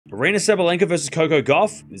Aryna Sabalenka versus Coco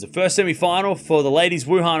Gauff is the first semi-final for the ladies'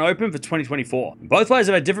 Wuhan Open for 2024. Both players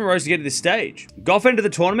have had different roads to get to this stage. Gauff entered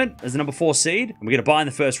the tournament as the number 4 seed, and we get a bye in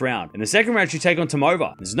the first round. In the second round, she take on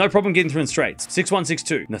Tomova. There's no problem getting through in straights, 6-1,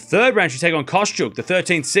 6-2. In the third round, she take on Kostyuk, the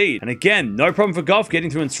 13th seed, and again, no problem for Gauff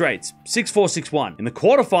getting through in straights, 6-4, 6-1. In the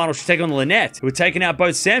quarterfinals, she take on Lynette, who had taken out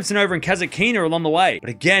both Samsonova and Kasatkina along the way,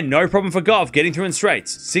 but again, no problem for Gauff getting through in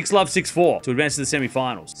straights, 6-love, 6-4 to advance to the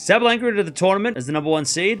semi-finals. Sabalenka entered the tournament as the number 1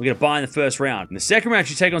 seed. We get a bye in the first round. In the second round,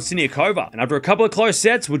 she take on Siniakova, and after a couple of close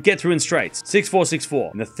sets, would get through in straights, 6-4,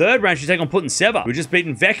 6-4. In the third round, she take on Putintseva, who had just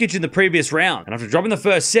beaten Vekic in the previous round, and after dropping the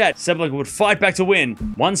first set, Sabalenka would fight back to win,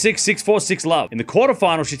 1-6, 6-4, 6-love. In the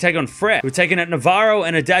quarterfinals, she take on Fred, who had taken out Navarro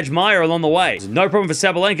and Adaj Meyer along the way. There's no problem for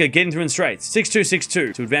Sabalenka getting through in straights, 6-2,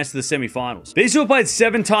 6-2 to advance to the semi-finals. These two have played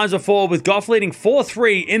 7 times before, with Gauff leading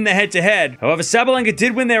 4-3 in the head-to-head. However, Sabalenka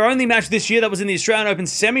did win their only match this year. That was in the Australian Open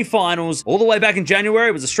semi-finals, all the way back in January.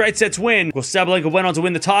 It was a straight sets win. Of course, Sabalenka went on to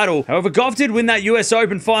win the title. However, Gauff did win that US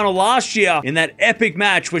Open final last year in that epic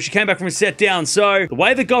match where she came back from a set down. So, the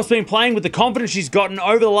way that Gauff's been playing with the confidence she's gotten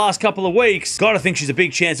over the last couple of weeks, gotta think she's a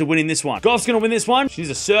big chance of winning this one. Gauff's gonna win this one. She needs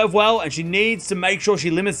to serve well, and she needs to make sure she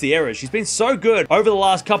limits the errors. She's been so good over the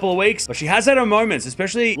last couple of weeks, but she has had her moments,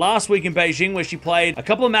 especially last week in Beijing, where she played a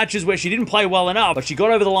couple of matches where she didn't play well enough, but she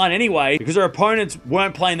got over the line anyway because her opponents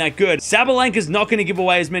weren't playing that good. Sabalenka's not going to give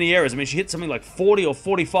away as many errors. I mean, she hit something like 40 or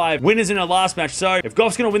 45 winners in her last match, so if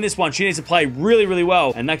Gauff's going to win this one, she needs to play really, really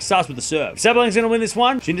well, and that starts with the serve. If Sabalenka's going to win this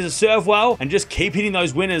one, she needs to serve well and just keep hitting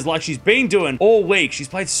those winners like she's been doing all week. She's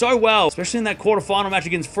played so well, especially in that quarterfinal match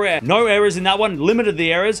against Frere. No errors in that one, limited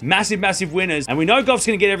the errors, massive, massive winners, and we know Gauff's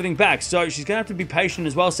going to get everything back, so she's going to have to be patient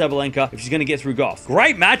as well, Sabalenka, if she's going to get through Gauff.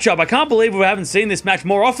 Great matchup. I can't believe we haven't seen this match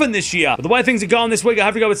more often this year. But the way things are going this week, I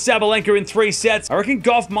have to go with Sabalenka in 3 sets. I reckon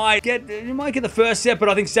Gauff might get the first set, but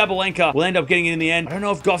I think Sabalenka will end up getting it in the end. I don't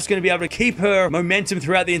know if Gauff's going to be able to keep her momentum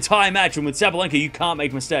throughout the entire match, and with Sabalenka, you can't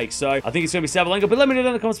make mistakes. So I think it's going to be Sabalenka, but let me know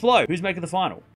in the comments below who's making the final.